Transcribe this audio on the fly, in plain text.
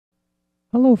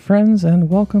Hello friends, and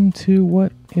welcome to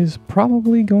what is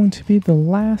probably going to be the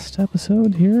last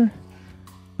episode here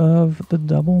of the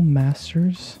Double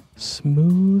Masters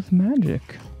Smooth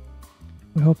Magic.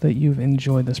 We hope that you've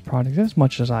enjoyed this product as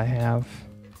much as I have.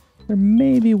 There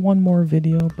may be one more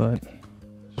video, but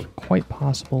it's quite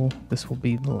possible this will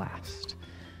be the last.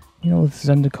 You know, with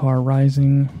Zendikar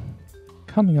Rising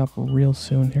coming up real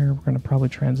soon here, we're going to probably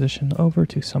transition over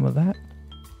to some of that.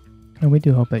 And we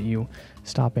do hope that you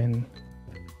stop in,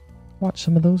 watch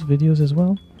some of those videos as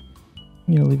well.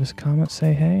 You know, leave us a comment,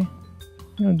 say hey.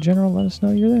 You know, in general, let us know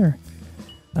you're there.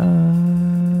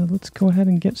 Let's go ahead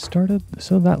and get started.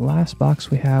 So that last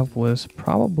box we have was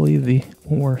probably the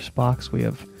worst box we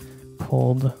have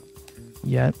pulled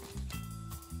yet.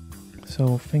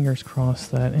 So fingers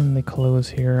crossed that in the close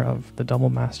here of the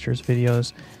Double Masters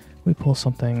videos, we pull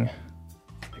something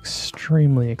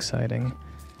extremely exciting.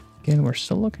 Again, we're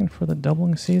still looking for the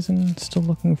doubling season, still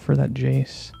looking for that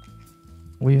Jace.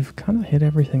 We've kind of hit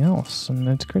everything else, and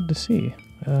it's good to see.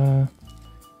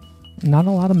 Not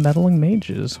a lot of meddling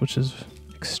mages, which is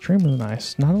extremely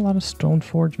nice. Not a lot of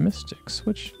Stoneforge mystics,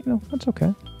 which, you know, that's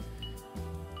okay.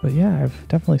 But yeah, I've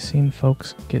definitely seen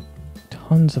folks get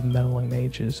tons of meddling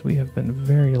mages. We have been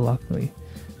very lucky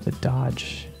to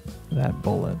dodge that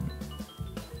bullet.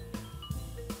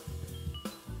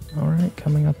 Alright,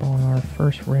 coming up on our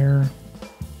first rare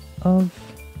of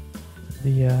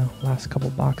the last couple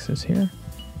boxes here.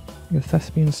 A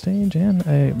Thespian Stage and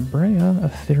a Brea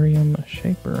Ethereum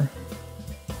Shaper.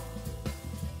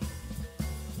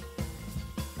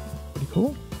 Pretty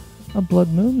cool. A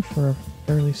Blood Moon for a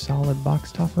fairly solid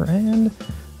box topper, and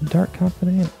a Dark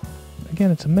Confidant.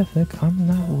 Again, it's a mythic. I'm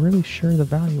not really sure the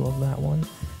value of that one.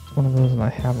 It's one of those that I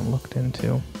haven't looked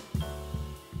into.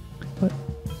 But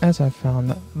as I've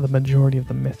found, the majority of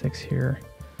the mythics here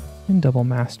in Double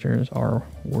Masters are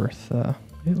worth at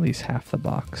least half the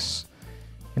box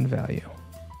in value.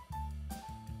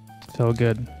 So a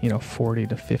good, you know, $40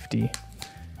 to $50.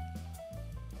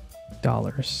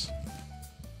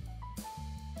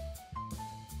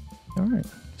 Alright,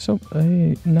 so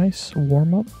a nice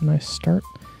warm-up, nice start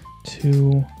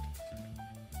to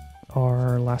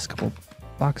our last couple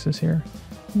boxes here.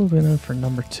 Moving in for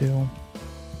number 2.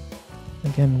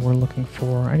 Again, we're looking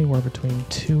for anywhere between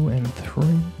 2 and 3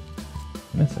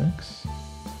 mythics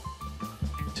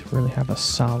to really have a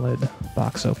solid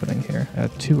box opening here.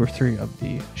 2 or 3 of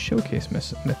the showcase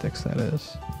mythics, that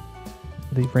is.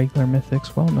 The regular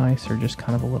mythics, while nice, are just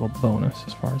kind of a little bonus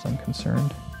as far as I'm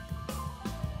concerned.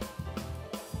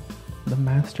 The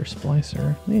Master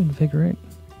Splicer, the Invigorate,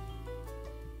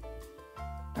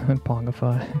 and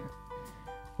Pongify.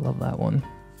 Love that one.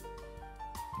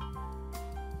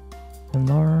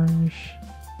 Enlarge.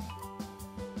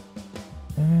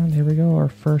 And here we go. Our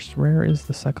first rare is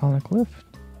the Cyclonic Lift.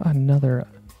 Another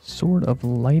Sword of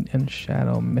Light and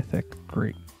Shadow mythic.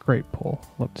 Great pull.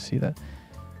 Love to see that.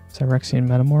 Cyrexian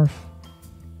Metamorph.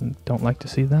 Don't like to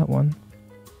see that one.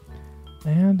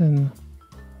 And an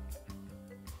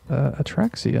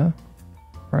Atraxa,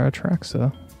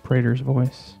 Praetor's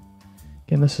Voice.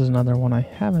 Again, this is another one I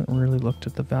haven't really looked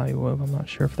at the value of. I'm not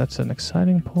sure if that's an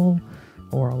exciting pull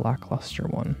or a lackluster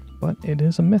one, but it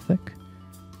is a mythic,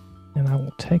 and I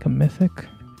will take a mythic.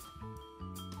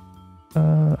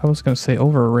 I was going to say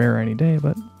over a rare any day,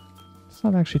 but it's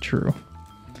not actually true.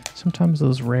 Sometimes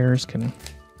those rares can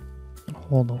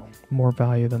hold more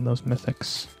value than those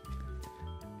mythics.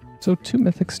 So 2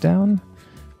 mythics down.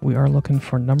 We are looking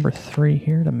for number 3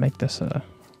 here to make this a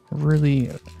really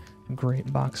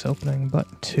great box opening, but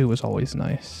 2 is always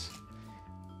nice.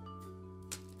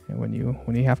 And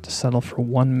when you have to settle for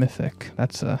 1 mythic,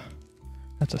 that's a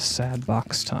sad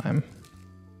box time.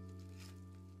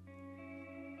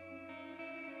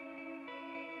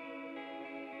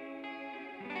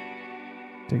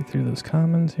 Dig through those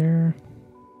commons here.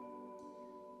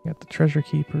 You got the Treasure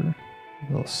Keeper, a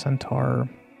little centaur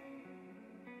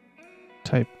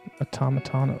type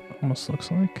automaton, it almost looks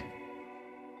like.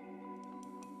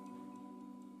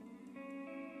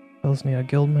 Elsnia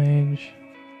Guildmage.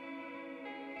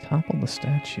 Topple the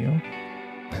statue.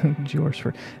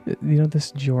 Jorsford. You know,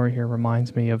 this Jor here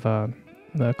reminds me of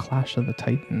the Clash of the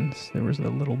Titans. There was a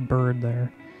little bird there.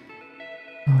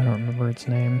 Oh, I don't remember its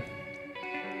name.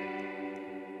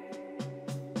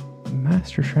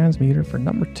 Master Transmuter for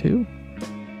number 2.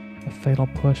 A Fatal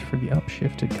Push for the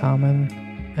upshifted common.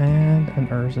 And an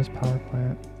Urza's Power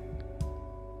Plant.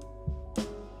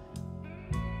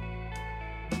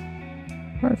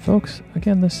 Alright folks,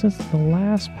 again, this is the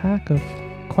last pack of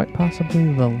quite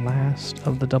possibly the last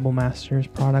of the Double Masters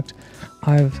product.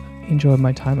 I've enjoyed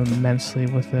my time immensely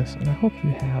with this, and I hope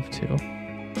you have too.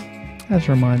 as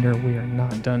a reminder, we are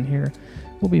not done here.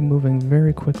 We'll be moving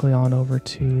very quickly on over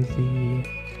to the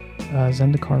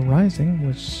Zendikar Rising,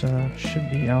 which should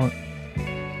be out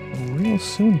real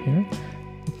soon here.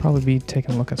 We'll probably be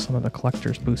taking a look at some of the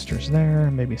collector's boosters there,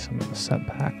 maybe some of the set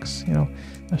packs, you know,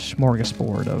 a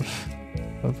smorgasbord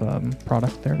of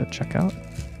product there to check out.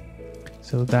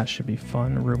 So that should be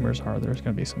fun. Rumors are there's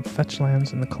going to be some fetch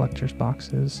lands in the collector's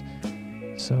boxes,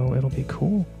 so it'll be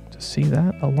cool to see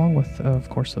that, along with, of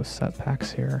course, those set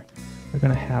packs here. They're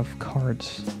going to have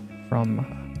cards from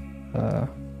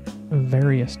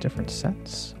various different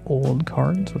sets, old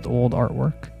cards with old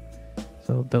artwork,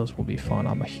 so those will be fun.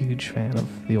 I'm a huge fan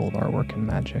of the old artwork in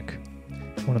Magic.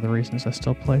 One of the reasons I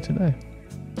still play today.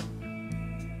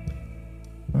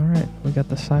 Alright, we got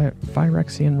the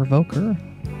Phyrexian Revoker,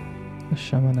 the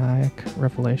Shamaniac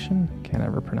Revelation, can't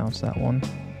ever pronounce that one,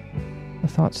 the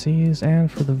Thoughtseize,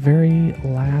 and for the very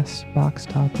last box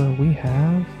topper we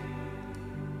have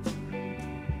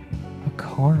a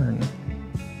Karn.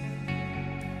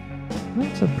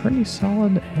 That's a pretty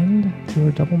solid end to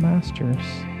our Double Masters.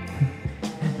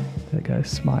 That guy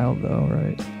smiled though,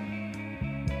 right?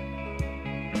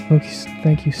 Folks,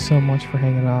 thank you so much for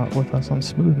hanging out with us on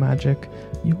Smooth Magic,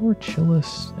 your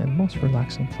chillest and most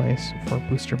relaxing place for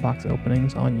booster box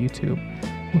openings on YouTube.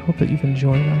 We hope that you've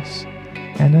enjoyed us,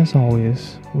 and as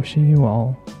always, wishing you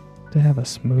all to have a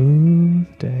smooth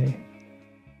day.